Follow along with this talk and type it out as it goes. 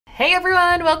Hey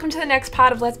everyone, welcome to the next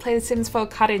part of Let's Play The Sims 4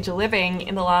 Cottage Living.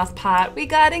 In the last part, we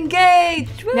got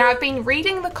engaged! Woo! Now I've been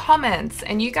reading the comments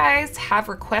and you guys have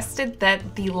requested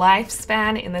that the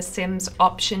lifespan in the Sims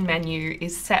option menu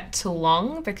is set to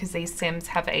long because these Sims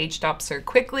have aged up so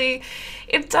quickly.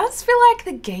 It does feel like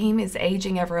the game is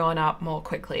aging everyone up more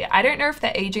quickly. I don't know if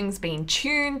the aging's been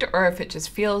tuned or if it just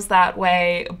feels that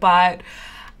way, but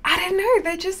I don't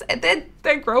know,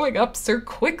 they're growing up so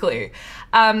quickly.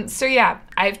 So yeah,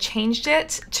 I've changed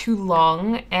it to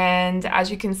long, and as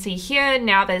you can see here,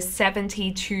 now there's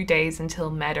 72 days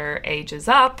until Meadow ages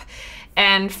up,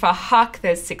 and for Huck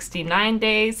there's 69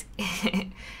 days,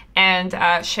 and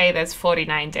Shay there's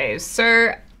 49 days.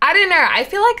 So I don't know, I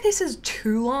feel like this is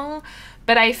too long,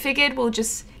 but I figured we'll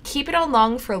just keep it on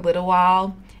long for a little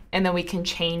while, and then we can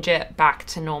change it back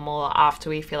to normal after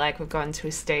we feel like we've gotten to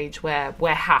a stage where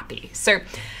we're happy. So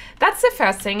that's the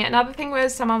first thing. Another thing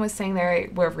was someone was saying they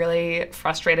were really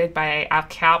frustrated by our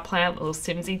cow plant, little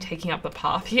Simsy, taking up the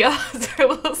path here. So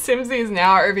little Simsy is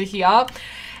now over here.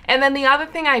 And then the other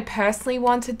thing I personally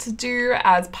wanted to do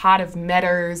as part of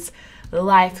Meadow's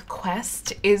life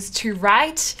quest is to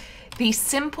write the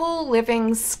Simple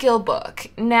Living skill book.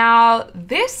 Now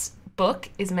this book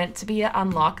is meant to be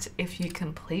unlocked if you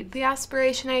complete the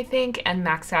aspiration, I think, and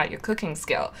max out your cooking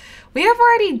skill. We have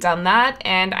already done that,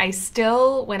 and I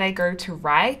still, when I go to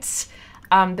write,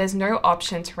 there's no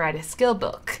option to write a skill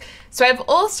book. So I've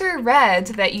also read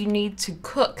that you need to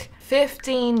cook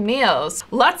 15 meals,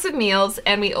 lots of meals,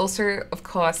 and we also, of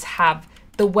course, have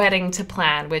the wedding to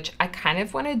plan, which I kind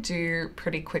of want to do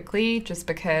pretty quickly just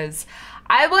because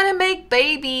I want to make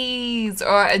babies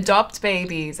or adopt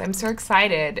babies. I'm so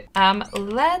excited.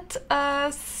 Let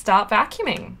us start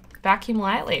vacuuming. Vacuum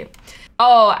lightly.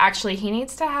 Oh, actually, he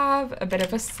needs to have a bit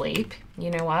of a sleep. You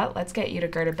know what? Let's get you to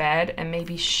go to bed, and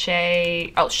maybe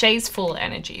Shay. Oh, Shay's full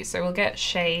energy. So we'll get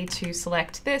Shay to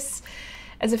select this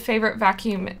as a favorite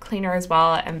vacuum cleaner as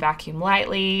well, and vacuum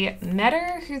lightly.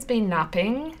 Meadow, who's been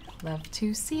napping. Love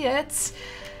to see it.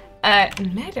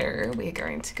 Meadow, we're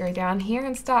going to go down here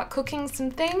and start cooking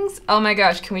some things. Oh my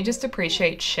gosh, can we just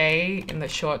appreciate Shay in the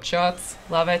short shorts?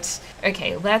 Love it.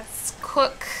 Okay, let's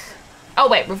cook. Oh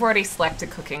wait, we've already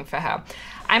selected cooking for her.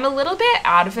 I'm a little bit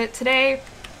out of it today.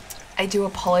 I do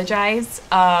apologize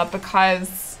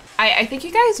because I think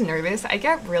you guys know this. I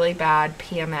get really bad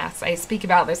PMS. I speak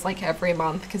about this like every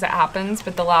month because it happens,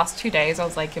 but the last 2 days I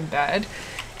was like in bed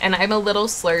and I'm a little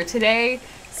slow today.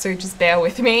 So just bear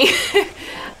with me.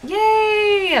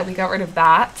 Yay! We got rid of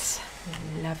that.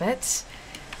 Love it.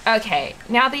 Okay,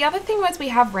 now the other thing was we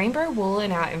have rainbow wool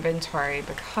in our inventory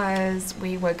because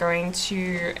we were going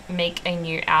to make a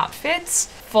new outfit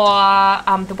for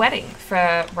the wedding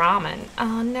for Ramen.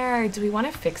 Oh no, do we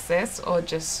want to fix this or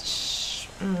just...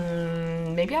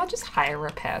 maybe I'll just hire a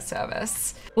repair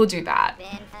service. We'll do that.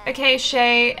 Okay,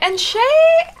 Shay. And Shay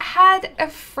had a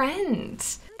friend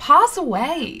pass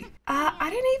away. I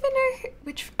don't even know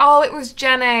which... Oh, it was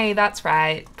Jenny. That's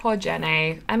right. Poor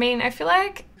Jenny. I mean, I feel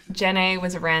like Jenny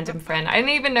was a random friend. I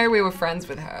didn't even know we were friends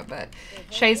with her, but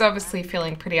Shay's obviously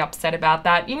feeling pretty upset about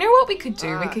that. You know what we could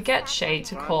do? We could get Shay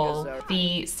to call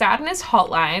the sadness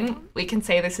hotline. We can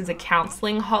say this is a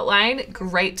counseling hotline.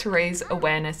 Great to raise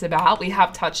awareness about. We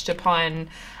have touched upon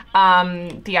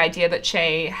the idea that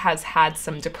Shay has had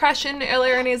some depression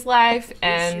earlier in his life,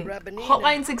 and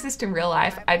hotlines exist in real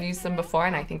life. I've used them before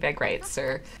and I think they're great,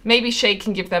 so maybe Shay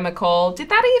can give them a call. Did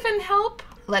that even help?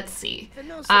 Let's see.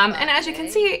 And as you can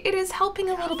see, it is helping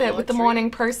a little bit with the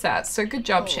morning process, so good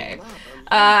job, Shay.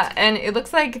 And it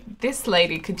looks like this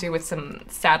lady could do with some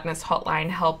sadness hotline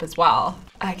help as well.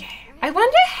 Okay, I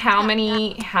wonder how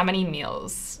many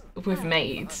meals we've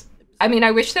made. I mean,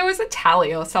 I wish there was a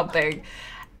tally or something.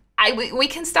 We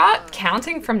can start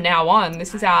counting from now on.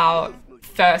 This is our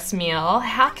first meal.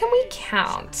 How can we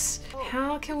count?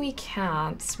 How can we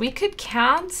count? We could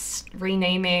count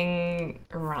renaming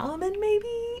ramen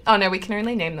maybe? Oh no, we can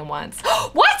only name them once.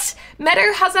 What?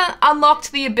 Meadow hasn't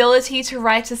unlocked the ability to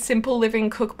write a Simple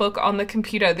Living cookbook on the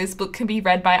computer. This book can be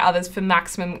read by others for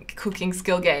maximum cooking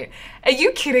skill gain. Are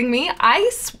you kidding me?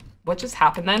 What just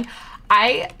happened then?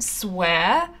 I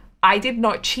swear I did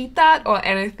not cheat that or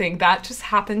anything. That just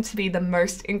happened to be the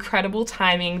most incredible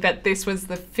timing that this was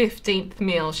the 15th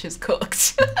meal she's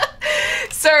cooked.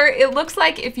 So it looks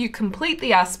like if you complete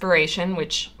the aspiration,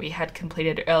 which we had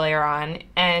completed earlier on,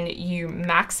 and you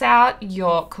max out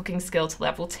your cooking skill to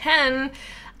level 10,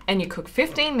 and you cook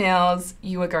 15 meals,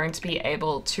 you are going to be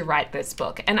able to write this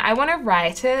book. And I want to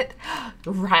write it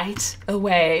right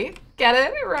away. Get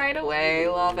it? Right away.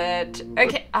 Love it.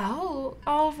 Okay. Oh,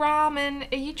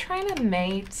 Ramen. Are you trying to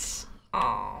mate?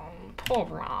 Oh, poor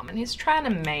Ramen. He's trying to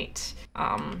mate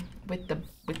with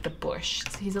the bush.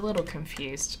 He's a little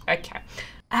confused. Okay.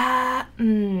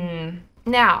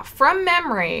 Now, from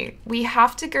memory, we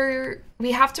have to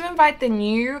invite the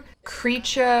new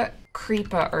creature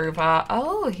creeper over.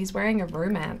 Oh, he's wearing a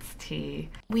romance tee.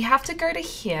 We have to go to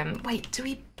him. Wait, do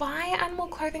we buy animal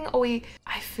clothing or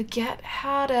I forget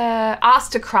how to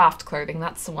ask to craft clothing.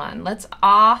 That's the one. Let's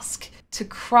ask to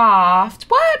craft.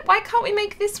 What? Why can't we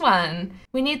make this one?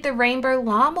 We need the rainbow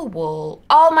llama wool.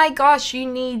 Oh my gosh, you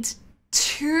need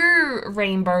 2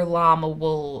 rainbow llama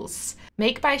wools.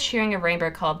 Make by shearing a rainbow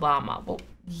colored llama. Well,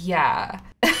 yeah.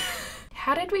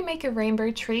 How did we make a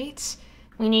rainbow treat?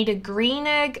 We need a green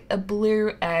egg, a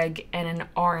blue egg, and an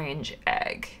orange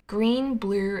egg. Green,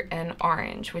 blue, and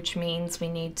orange, which means we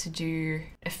need to do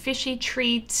a fishy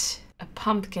treat, a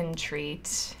pumpkin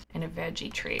treat, and a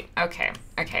veggie treat.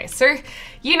 Okay, so,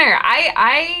 you know,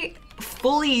 I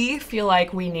fully feel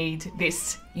like we need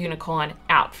this unicorn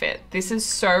outfit. This is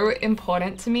so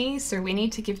important to me, so we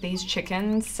need to give these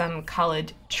chickens some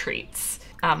colored treats.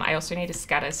 I also need to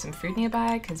scatter some food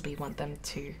nearby because we want them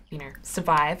to, you know,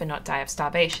 survive and not die of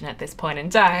starvation at this point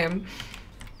in time.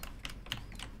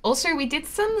 Also, we did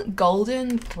some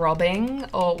golden throbbing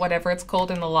or whatever it's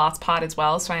called in the last part as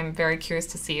well, so I'm very curious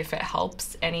to see if it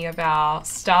helps any of our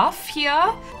stuff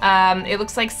here. It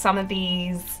looks like some of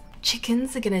these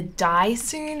chickens are gonna die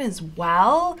soon as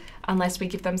well, unless we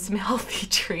give them some healthy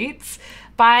treats.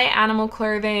 Buy animal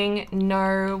clothing.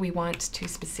 No, we want to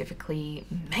specifically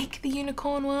make the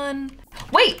unicorn one.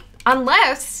 Wait,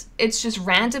 unless it's just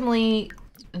randomly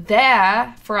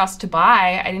there for us to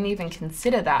buy. I didn't even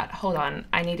consider that. Hold on,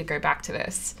 I need to go back to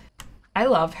this. I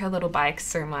love her little bike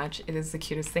so much. It is the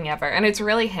cutest thing ever. And it's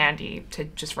really handy to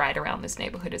just ride around this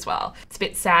neighborhood as well. It's a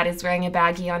bit sad he's wearing a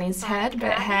baggie on his head,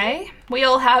 but hey, we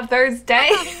all have those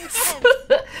days.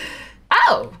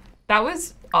 Oh, that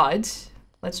was odd.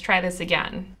 Let's try this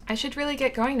again. I should really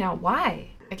get going now. Why?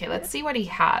 Okay, let's see what he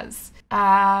has.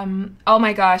 Oh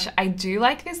my gosh, I do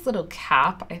like this little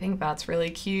cap. I think that's really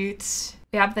cute.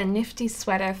 We have the nifty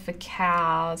sweater for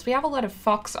cows. We have a lot of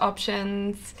fox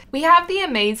options. We have the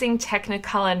amazing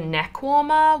Technicolor neck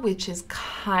warmer, which is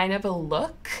kind of a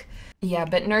look. Yeah,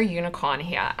 but no unicorn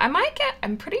here.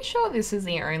 I'm pretty sure this is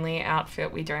the only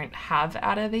outfit we don't have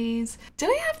out of these. Do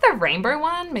we have the rainbow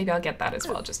one? Maybe I'll get that as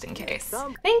well, just in case.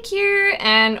 Thank you.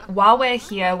 And while we're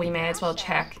here, we may as well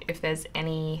check if there's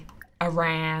any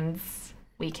errands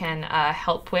we can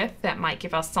help with that might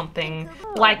give us something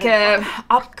like a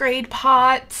upgrade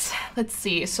pot. Let's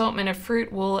see, assortment of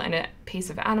fruit, wool, and a piece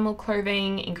of animal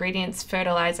clothing, ingredients,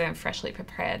 fertilizer, and freshly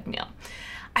prepared meal.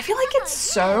 I feel like it's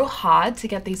so hard to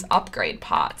get these upgrade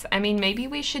parts. I mean, maybe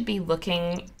we should be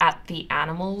looking at the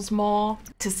animals more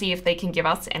to see if they can give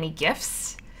us any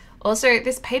gifts. Also,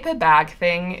 this paper bag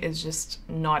thing is just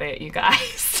not it, you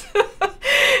guys.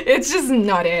 It's just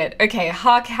not it. Okay,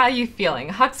 Huck, how you feeling?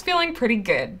 Huck's feeling pretty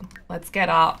good. Let's get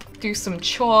up, do some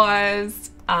chores.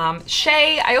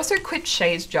 Shay, I also quit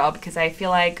Shay's job because I feel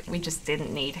like we just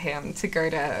didn't need him to go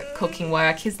to cooking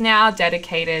work. He's now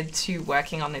dedicated to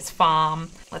working on this farm.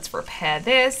 Let's repair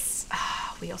this.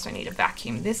 We also need to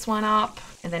vacuum this one up.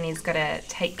 And then he's got to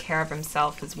take care of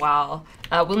himself as well.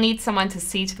 We'll need someone to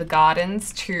see to the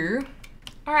gardens too.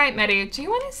 All right, Maddie, do you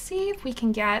want to see if we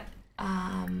can get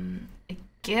a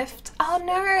gift? Oh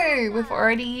no, we've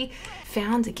already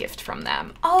found a gift from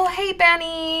them. Oh, hey,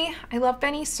 Benny. I love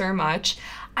Benny so much.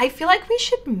 I feel like we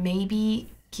should maybe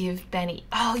give Benny...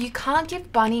 Oh, you can't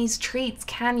give bunnies treats,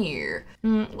 can you?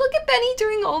 Look at Benny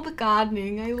doing all the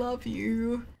gardening. I love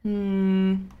you.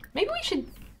 Maybe we should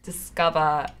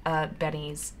discover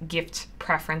Benny's gift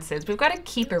preferences. We've got to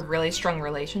keep a really strong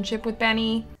relationship with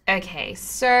Benny. Okay,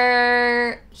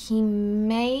 so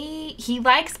he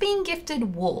likes being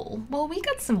gifted wool. Well, we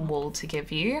got some wool to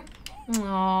give you.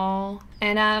 Oh,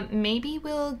 and maybe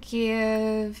we'll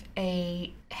give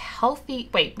a healthy...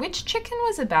 Wait, which chicken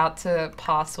was about to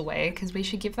pass away? Because we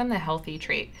should give them the healthy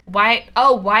treat.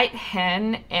 White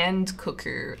hen and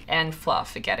cuckoo and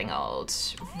fluff are getting old.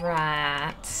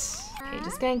 Right. Okay,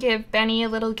 just gonna give Benny a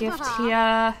little gift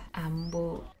here.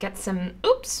 We'll get some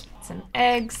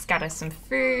eggs, scatter some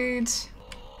food.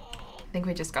 I think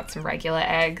we just got some regular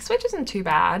eggs, which isn't too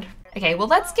bad. Okay, well,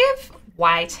 let's give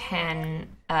white hen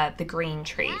the green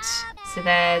treat. So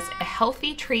there's a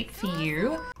healthy treat for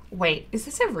you. Wait, is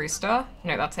this a rooster?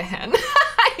 No, that's a hen.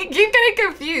 I keep getting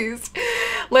confused.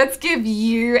 Let's give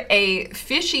you a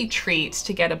fishy treat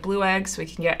to get a blue egg so we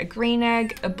can get a green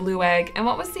egg, a blue egg, and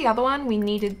what was the other one? We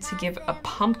needed to give a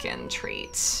pumpkin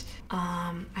treat.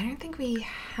 I don't think we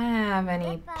have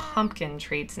any pumpkin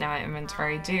treats in our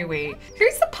inventory, do we?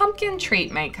 Who's the pumpkin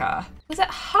treat maker? Was it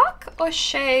Huck or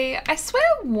Shay? I swear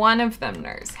one of them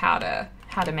knows how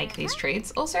to make these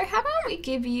treats. Also, how about we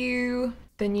give you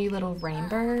the new little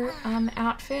rainbow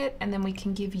outfit, and then we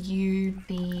can give you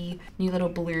the new little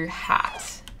blue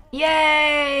hat.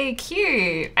 Yay,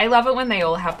 cute. I love it when they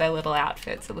all have their little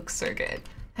outfits. It looks so good.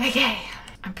 Okay,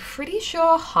 I'm pretty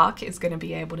sure Huck is gonna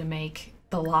be able to make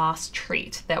the last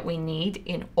treat that we need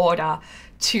in order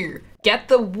to get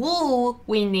the wool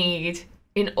we need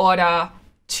in order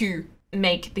to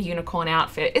make the unicorn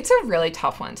outfit. It's a really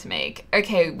tough one to make.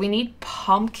 Okay, we need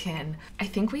pumpkin. I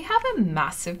think we have a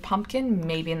massive pumpkin,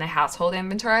 maybe in the household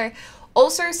inventory.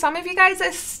 Also, some of you guys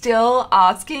are still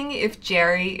asking if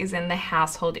Jerry is in the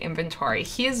household inventory.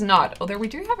 He is not, although we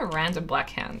do have a random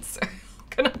black hen, so I'm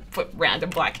gonna put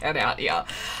random black hen out here.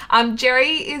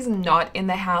 Jerry is not in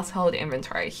the household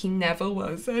inventory. He never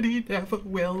was and he never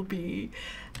will be.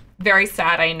 Very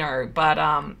sad, I know, but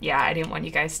yeah, I didn't want you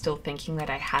guys still thinking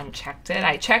that I hadn't checked it.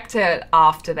 I checked it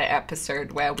after the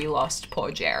episode where we lost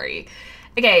poor Jerry.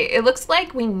 Okay, it looks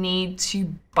like we need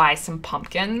to buy some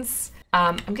pumpkins.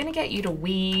 I'm gonna get you to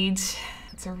weed.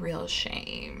 It's a real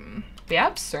shame. We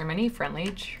have so many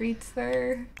friendly treats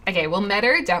though. Okay, well,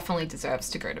 Meadow definitely deserves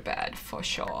to go to bed for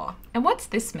sure. And what's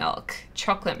this milk?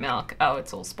 Chocolate milk. Oh,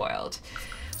 it's all spoiled.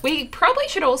 We probably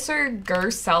should also go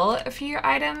sell a few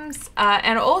items.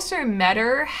 And also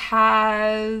Meadow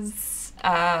has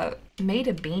made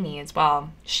a beanie as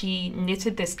well. She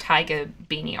knitted this tiger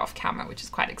beanie off camera, which is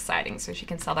quite exciting. So she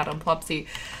can sell that on Plopsy.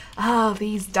 Oh,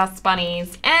 these dust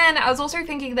bunnies. And I was also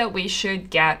thinking that we should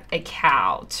get a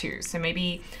cow too. So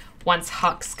maybe once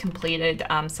Huck's completed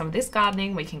some of this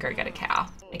gardening, we can go get a cow.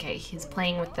 Okay, he's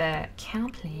playing with the cow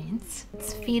plants.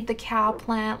 Let's feed the cow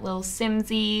plant, little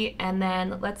Simsy, and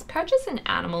then let's purchase an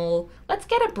animal. Let's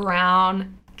get a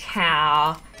brown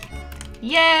cow.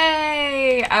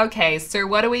 Yay! Okay, so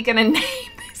what are we gonna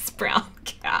name this brown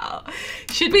cow?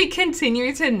 Should we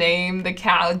continue to name the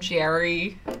cow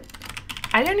Jerry?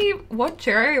 I don't even, what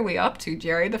Jerry are we up to?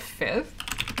 Jerry the 5th?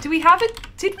 Did we have a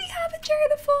Jerry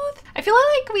the 4th? I feel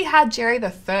like we had Jerry the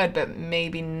 3rd, but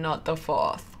maybe not the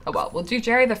 4th. Oh well, we'll do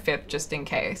Jerry the 5th just in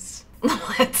case.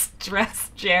 Let's dress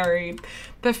Jerry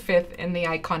the 5th in the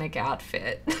iconic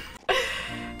outfit.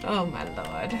 Oh my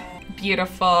lord.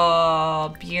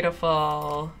 Beautiful,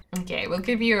 beautiful. Okay, we'll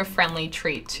give you a friendly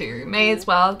treat too. May as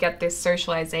well get this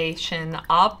socialization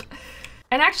up.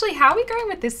 And actually, how are we going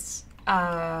with this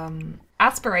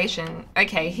aspiration?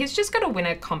 Okay, he's just got to win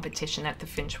a competition at the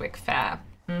Finchwick Fair.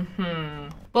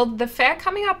 Well, the fair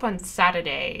coming up on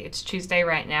Saturday, it's Tuesday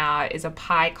right now, is a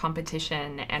pie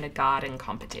competition and a garden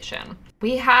competition.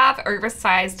 We have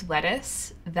oversized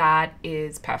lettuce that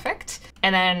is perfect.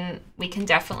 And then we can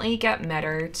definitely get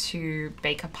Meadow to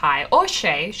bake a pie, or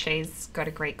Shay. Shay's got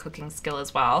a great cooking skill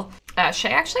as well. Shay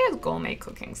actually has gourmet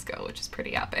cooking skill, which is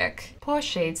pretty epic. Poor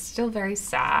Shay's still very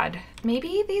sad.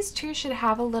 Maybe these two should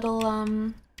have a little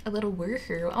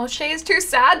woohoo. Oh, Shay is too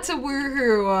sad to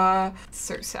woohoo.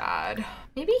 So sad.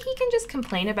 Maybe he can just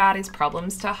complain about his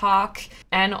problems to Huck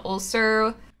and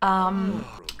also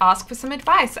ask for some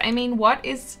advice. I mean, what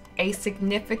is a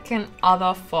significant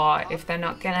other for if they're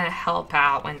not gonna help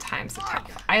out when times are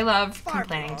tough? I love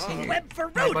complaining to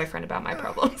my boyfriend about my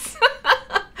problems.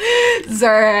 So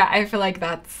I feel like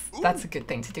that's a good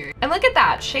thing to do. And look at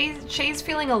that, Shay's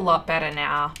feeling a lot better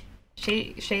now.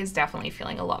 Shay's definitely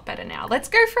feeling a lot better now. Let's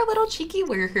go for a little cheeky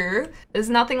woohoo.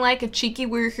 There's nothing like a cheeky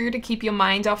woohoo to keep your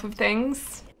mind off of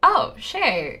things. Oh,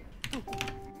 Shay.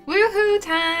 Woohoo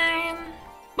time.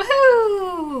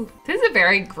 Woohoo! This is a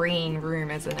very green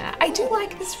room, isn't it? I do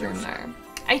like this room though.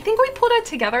 I think we pulled it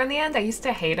together in the end. I used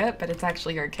to hate it, but it's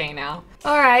actually okay now.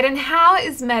 All right, and how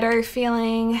is Meadow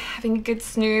feeling? Having a good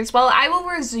snooze? Well, I will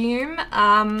resume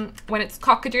when it's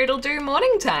cock-a-doodle-doo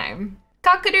morning time.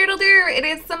 Cock-a-doodle-doo, it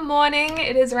is the morning.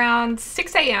 It is around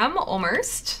 6 a.m.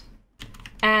 almost.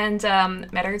 And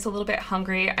Meadow's a little bit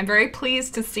hungry. I'm very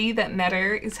pleased to see that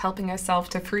Meadow is helping herself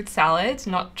to fruit salad,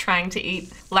 not trying to eat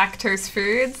lactose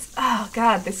foods. Oh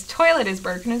God, this toilet is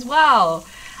broken as well.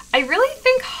 I really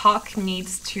think Huck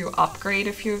needs to upgrade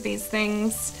a few of these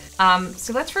things.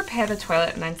 So let's repair the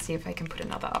toilet and then see if I can put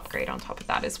another upgrade on top of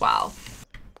that as well.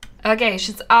 Okay,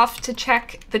 she's off to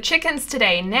check the chickens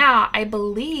today. Now, I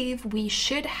believe we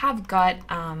should have got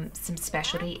some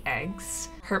specialty eggs.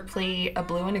 Hopefully a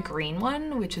blue and a green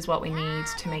one, which is what we need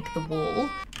to make the wool.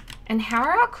 And how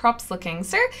are our crops looking?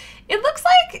 So it looks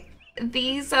like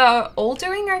these are all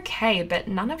doing okay, but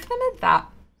none of them are that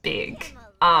big.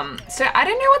 So I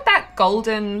don't know what that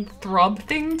golden throb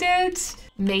thing did.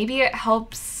 Maybe it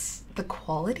helps the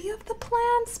quality of the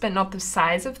plants, but not the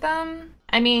size of them.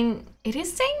 I mean, it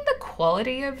is saying the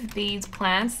quality of these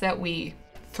plants that we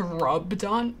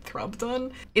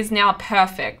Thrubdon is now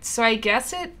perfect. So I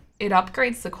guess it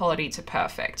upgrades the quality to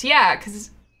perfect. Yeah,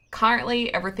 because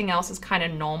currently everything else is kind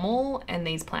of normal and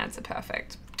these plants are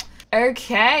perfect.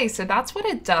 Okay, so that's what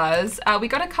it does. We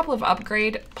got a couple of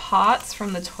upgrade parts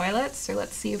from the toilets, so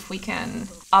let's see if we can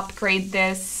upgrade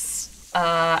this,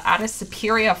 add a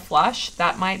superior flush.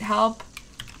 That might help.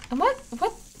 And what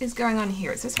is going on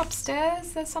here? Is this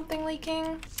upstairs? There's something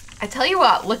leaking? I tell you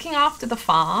what, looking after the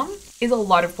farm is a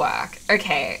lot of work.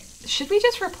 Okay, should we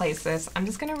just replace this? I'm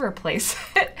just gonna replace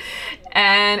it.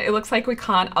 And it looks like we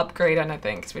can't upgrade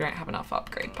anything because we don't have enough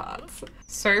upgrade parts.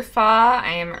 So far,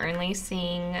 I am only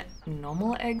seeing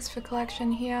normal eggs for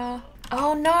collection here.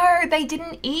 Oh no, they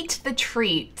didn't eat the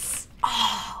treats.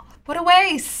 Oh, what a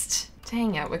waste.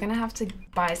 Dang it, we're gonna have to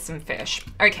buy some fish.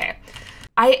 Okay.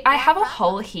 I have a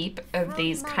whole heap of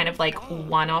these kind of like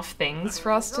one-off things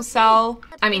for us to sell.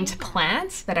 I mean, to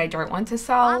plant that I don't want to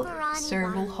sell. So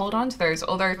we'll hold on to those.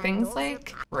 Although things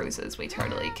like roses, we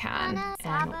totally can.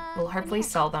 And we'll hopefully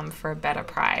sell them for a better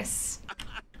price.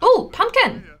 Oh,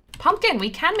 pumpkin. Pumpkin, we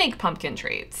can make pumpkin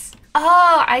treats.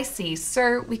 Oh, I see.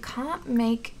 So we can't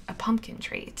make a pumpkin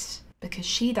treat because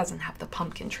she doesn't have the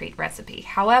pumpkin treat recipe.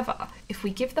 However, if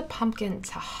we give the pumpkin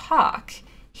to Huck,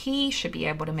 he should be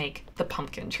able to make the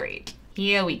pumpkin treat.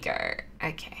 Here we go.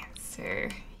 Okay, so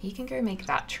he can go make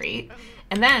that treat.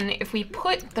 And then if we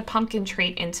put the pumpkin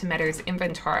treat into Meadow's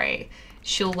inventory,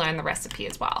 she'll learn the recipe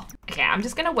as well. Okay, I'm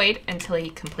just gonna wait until he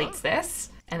completes this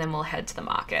and then we'll head to the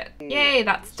market. Yay,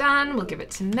 that's done. We'll give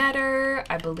it to Meadow.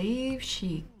 I believe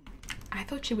I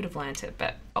thought she would have learned it,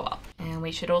 but oh well. And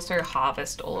we should also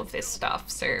harvest all of this stuff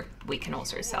so we can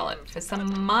also sell it for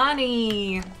some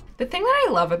money. The thing that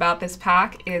I love about this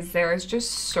pack is there is just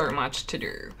so much to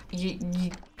do.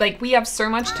 Like we have so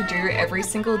much to do every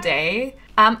single day.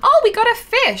 Oh, we got a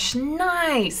fish,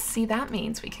 nice. See, that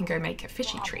means we can go make a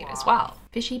fishy treat as well.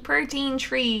 Fishy protein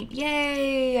treat,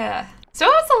 yay. So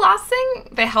what was the last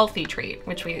thing? The healthy treat,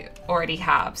 which we already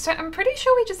have. So I'm pretty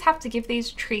sure we just have to give these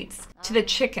treats to the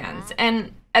chickens.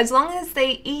 And as long as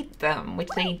they eat them, which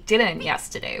they didn't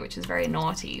yesterday, which is very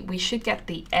naughty, we should get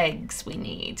the eggs we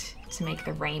need to make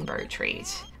the rainbow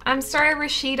treat. I'm sorry,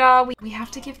 Rashida, we have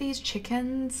to give these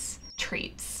chickens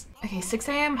treats. Okay, 6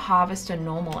 a.m. harvest a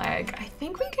normal egg. I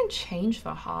think we can change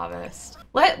the harvest.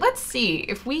 Let's see,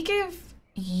 if we give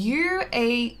you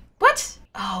a, what?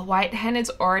 Oh, white hen is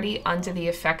already under the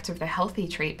effect of the healthy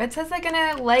treat, but it says they're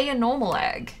gonna lay a normal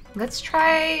egg.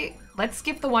 Let's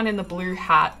give the one in the blue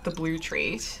hat the blue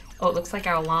treat. Oh, it looks like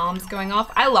our alarm's going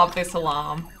off. I love this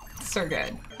alarm. So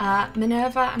good.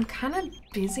 Minerva, I'm kind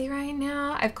of busy right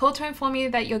now. I've called to inform you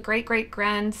that your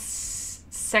great-great-grand's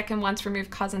second once removed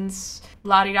cousins,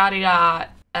 la-di-da-di-da,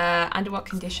 under what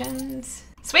conditions?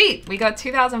 Sweet, we got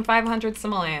 2,500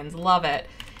 simoleons, love it.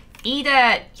 Eat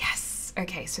it, yes.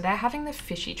 Okay, so they're having the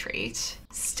fishy treat.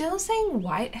 Still saying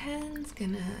white hen's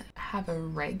gonna have a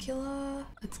regular.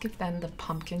 Let's give them the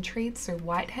pumpkin treat. So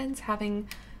white hen's having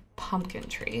pumpkin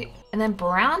treat. And then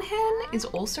brown hen is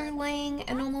also laying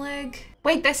a normal egg.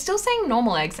 Wait, they're still saying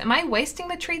normal eggs. Am I wasting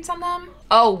the treats on them?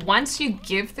 Oh, once you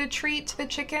give the treat to the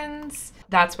chickens,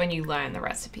 that's when you learn the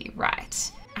recipe,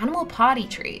 right. Animal party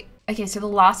treat. Okay, so the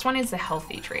last one is the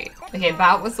healthy treat. Okay,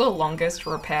 that was the longest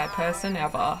repair person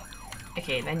ever.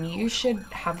 Okay, then you should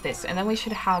have this, and then we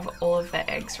should have all of the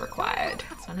eggs required.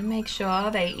 Just want to make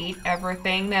sure they eat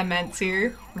everything they're meant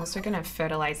to. I'm also going to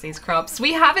fertilize these crops.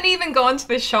 We haven't even gone to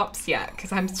the shops yet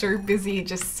because I'm so busy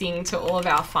just seeing to all of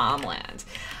our farmland.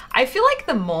 I feel like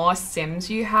the more Sims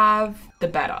you have, the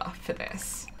better for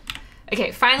this.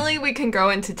 Okay, finally we can go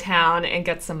into town and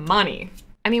get some money.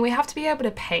 I mean, we have to be able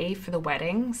to pay for the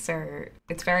wedding, so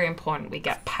it's very important we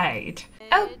get paid.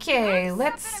 Okay,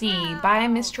 let's see. Buy a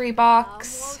mystery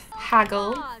box,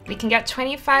 haggle. We can get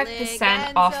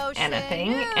 25% off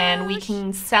anything, and we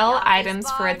can sell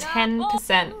items for a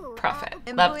 10% profit.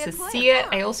 Love to see it.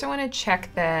 I also want to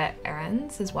check the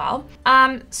errands as well.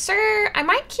 So I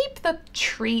might keep the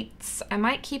treats. I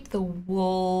might keep the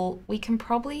wool. We can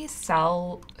probably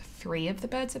sell 3 of the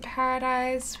birds of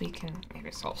paradise. We can maybe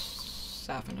sell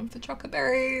 7 of the chocolate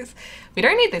berries. We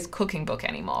don't need this cooking book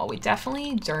anymore. We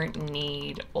definitely don't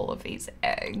need all of these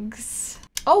eggs.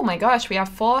 Oh my gosh, we have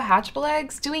 4 hatchable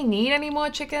eggs. Do we need any more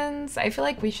chickens? I feel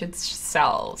like we should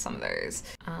sell some of those.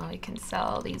 We can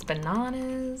sell these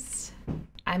bananas.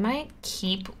 I might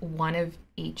keep one of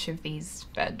each of these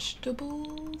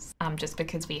vegetables, just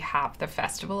because we have the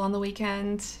festival on the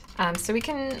weekend. So we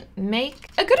can make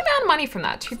a good amount of money from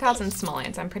that, 2,000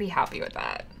 simoleons. I'm pretty happy with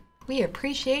that. We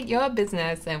appreciate your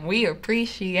business and we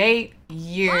appreciate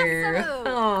you.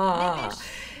 Aww.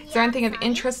 Is there anything of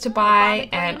interest to buy?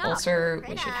 And also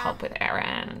we should help with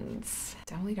errands.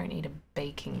 Definitely don't need a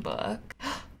baking book.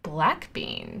 Black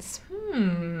beans.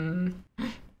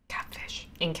 Catfish.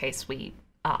 In case we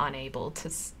are unable to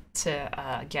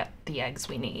get the eggs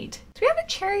we need. Do we have a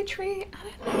cherry tree? I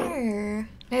don't know.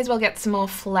 May as well get some more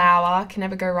flour. Can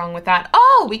never go wrong with that.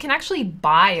 Oh, we can actually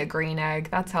buy a green egg.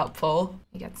 That's helpful.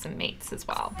 We get some meats as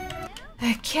well.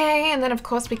 Okay, and then of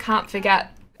course we can't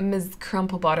forget Ms.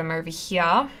 Crumplebottom over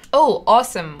here. Oh,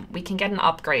 awesome. We can get an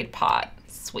upgrade part.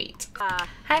 Sweet.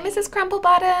 Hi, Mrs.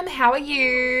 Crumplebottom. How are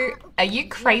you? Are you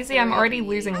crazy? I'm already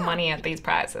losing money at these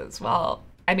prices. Well,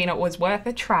 I mean, it was worth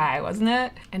a try, wasn't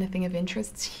it? Anything of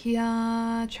interest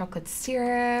here? Chocolate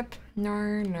syrup?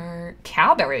 No.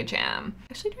 Cowberry jam.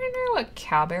 Actually, don't know what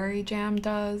cowberry jam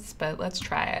does, but let's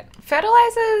try it.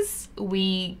 Fertilizers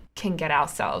we can get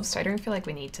ourselves, so I don't feel like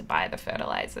we need to buy the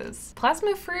fertilizers.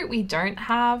 Plasma fruit we don't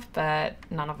have, but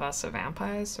none of us are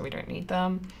vampires, so we don't need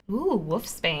them. Ooh,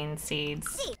 wolfsbane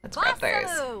seeds. Let's grab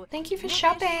those. Thank you for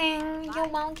shopping. You're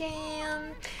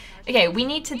welcome. Okay, we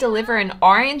need to deliver an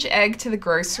orange egg to the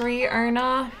grocery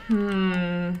owner.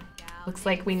 Looks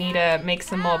like we need to make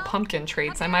some more pumpkin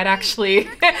treats. I might actually,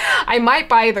 I might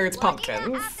buy those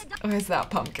pumpkins. Where's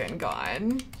that pumpkin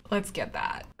gone? Let's get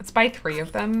that. Let's buy 3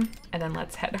 of them and then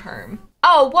let's head home.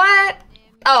 Oh, what?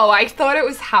 Oh, I thought it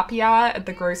was happy hour at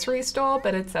the grocery store,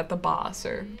 but it's at the bar,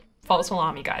 so false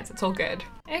alarm, you guys. It's all good.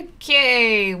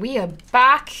 Okay, we are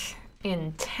back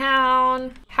in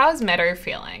town. How's Meadow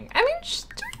feeling? I mean, she's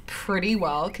doing pretty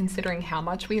well considering how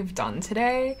much we have done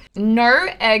today. No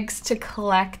eggs to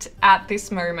collect at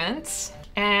this moment.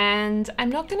 And I'm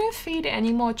not gonna feed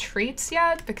any more treats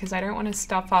yet because I don't want to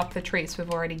stuff up the treats we've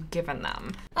already given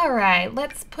them. All right,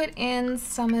 let's put in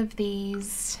some of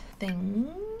these things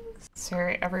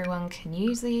so everyone can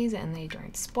use these and they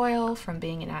don't spoil from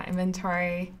being in our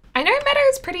inventory. I know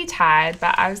Meadow's pretty tired,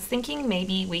 but I was thinking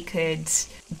maybe we could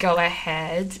go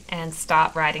ahead and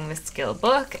start writing the skill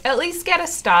book. At least get a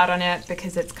start on it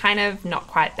because it's kind of not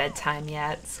quite bedtime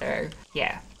yet. So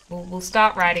yeah, we'll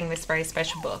start writing this very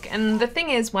special book. And the thing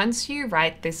is, once you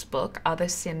write this book, other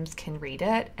Sims can read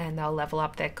it and they'll level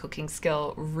up their cooking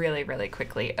skill really, really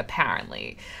quickly,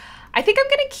 apparently. I think I'm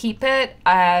gonna keep it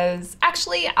as,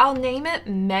 actually, I'll name it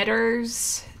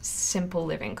Meadow's Simple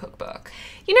Living Cookbook.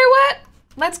 You know what?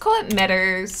 Let's call it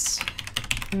Meadow's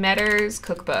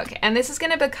Cookbook. And this is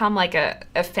gonna become like a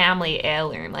family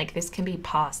heirloom. Like this can be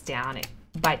passed down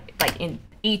in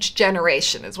each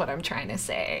generation is what I'm trying to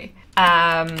say.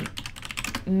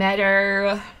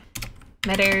 Meadow's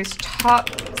top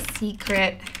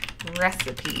secret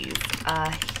recipes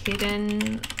are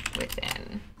hidden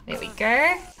within. There we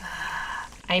go.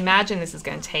 I imagine this is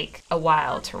going to take a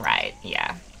while to write.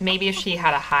 Yeah, maybe if she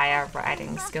had a higher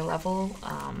writing skill level,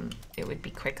 it would be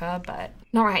quicker, but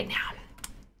not right now.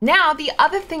 Now, the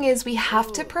other thing is we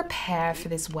have to prepare for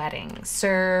this wedding.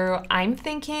 So I'm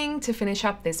thinking to finish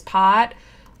up this part,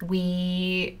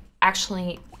 maybe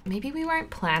we won't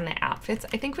plan the outfits.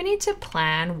 I think we need to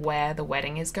plan where the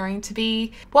wedding is going to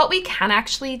be. What we can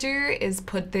actually do is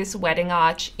put this wedding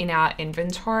arch in our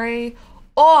inventory.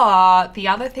 Or the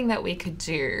other thing that we could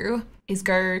do is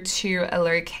go to a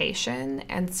location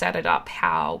and set it up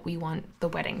how we want the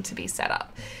wedding to be set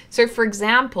up. So for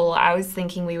example, I was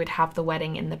thinking we would have the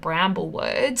wedding in the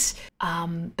Bramblewoods,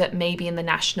 but maybe in the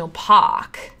national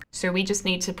park. So we just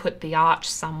need to put the arch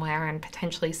somewhere and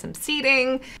potentially some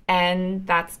seating, and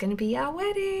that's gonna be our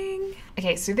wedding.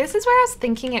 Okay, so this is where I was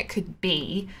thinking it could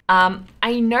be.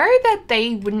 I know that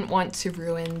they wouldn't want to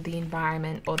ruin the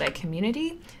environment or their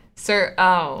community. So,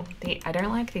 I don't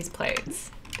like these plates.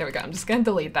 There we go, I'm just gonna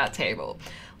delete that table.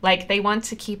 Like, they want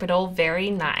to keep it all very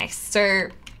nice. So,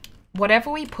 whatever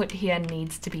we put here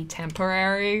needs to be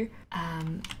temporary.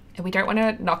 And we don't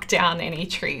wanna knock down any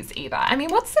trees either. I mean,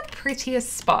 what's the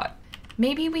prettiest spot?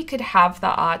 Maybe we could have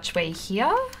the archway here.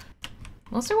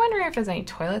 I'm also wondering if there's any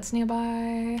toilets nearby.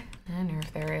 I don't know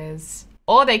if there is.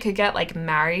 Or they could get like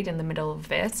married in the middle of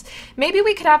this. Maybe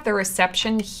we could have the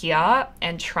reception here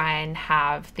and try and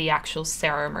have the actual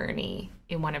ceremony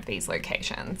in one of these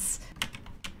locations.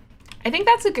 I think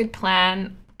that's a good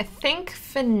plan. I think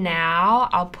for now,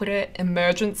 I'll put an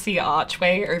emergency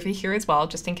archway over here as well,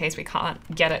 just in case we can't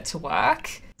get it to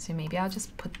work. So maybe I'll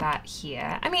just put that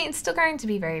here. I mean, it's still going to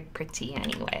be very pretty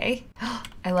anyway.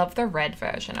 I love the red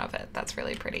version of it. That's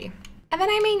really pretty. And then,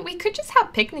 I mean, we could just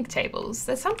have picnic tables.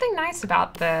 There's something nice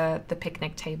about the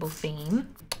picnic table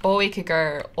theme. Or we could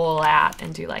go all out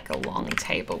and do like a long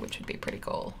table, which would be pretty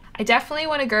cool. I definitely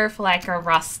want to go for like a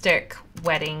rustic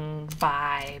wedding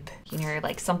vibe. You know,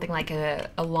 like something like a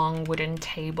long wooden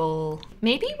table.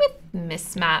 Maybe with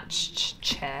mismatched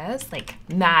chairs, like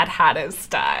Mad Hatter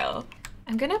style.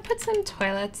 I'm gonna put some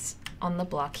toilets on the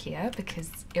block here because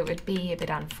it would be a bit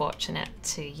unfortunate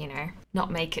to, you know,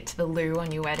 not make it to the loo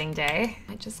on your wedding day.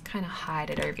 I just kind of hide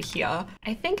it over here.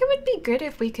 I think it would be good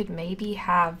if we could maybe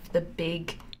have the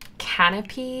big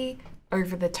canopy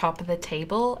over the top of the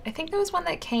table. I think there was one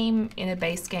that came in a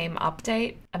base game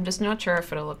update. I'm just not sure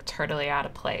if it'll look totally out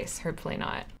of place. Hopefully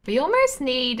not. We almost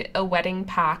need a wedding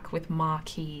pack with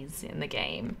marquees in the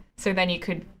game. So then you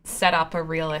could set up a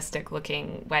realistic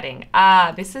looking wedding.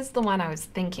 Ah, this is the one I was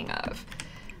thinking of.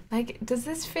 Like, does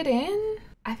this fit in?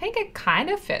 I think it kind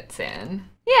of fits in.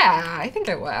 Yeah, I think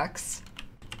it works.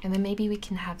 And then maybe we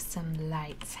can have some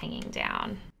lights hanging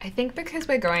down. I think because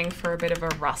we're going for a bit of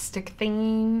a rustic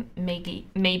theme,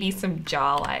 maybe some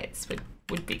jar lights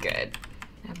would be good.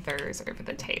 Have those over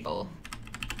the table.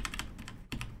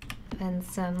 Then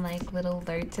some like little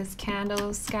lotus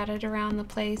candles scattered around the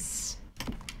place.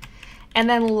 And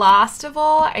then last of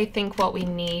all, I think what we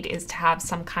need is to have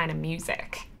some kind of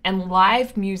music. And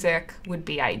live music would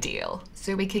be ideal.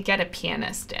 So we could get a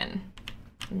pianist in.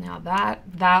 Now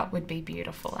that would be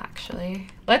beautiful, actually.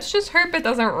 Let's just hope it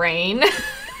doesn't rain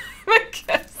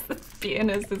because the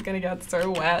pianist is gonna get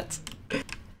so wet.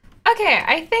 Okay,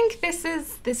 I think this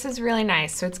is really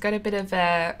nice. So it's got a bit of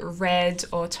a red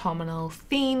autumnal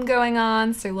theme going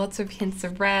on. So lots of hints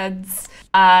of reds.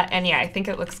 And yeah, I think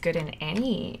it looks good in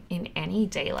any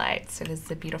daylight. So there's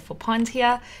a beautiful pond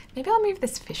here. Maybe I'll move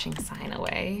this fishing sign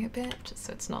away a bit, just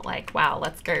so it's not like, wow,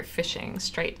 let's go fishing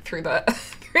straight through the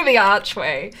through the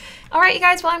archway. All right, you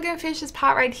guys, well, I'm gonna finish this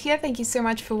part right here. Thank you so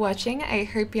much for watching. I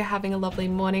hope you're having a lovely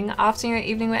morning, afternoon, or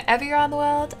evening, wherever you are in the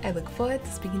world. I look forward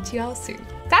to speaking to you all soon.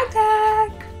 Tag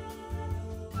tag!